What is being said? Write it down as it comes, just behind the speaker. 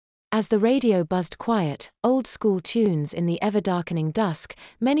As the radio buzzed quiet, old-school tunes in the ever-darkening dusk,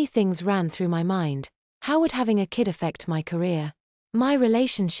 many things ran through my mind. How would having a kid affect my career? My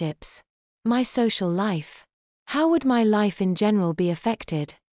relationships? My social life? How would my life in general be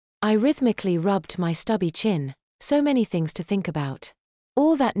affected? I rhythmically rubbed my stubby chin. So many things to think about.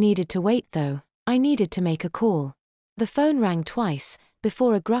 All that needed to wait though. I needed to make a call. The phone rang twice,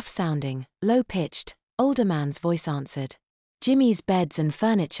 before a gruff-sounding, low-pitched, older man's voice answered. Jimmy's Beds and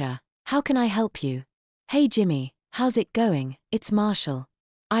Furniture. How can I help you? Hey Jimmy, how's it going? It's Marshall.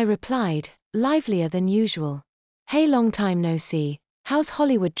 I replied, livelier than usual. Hey, long time no see. How's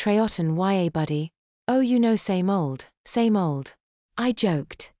Hollywood Treoton YA buddy? Oh, you know, same old, same old. I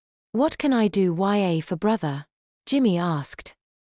joked. What can I do YA for brother? Jimmy asked.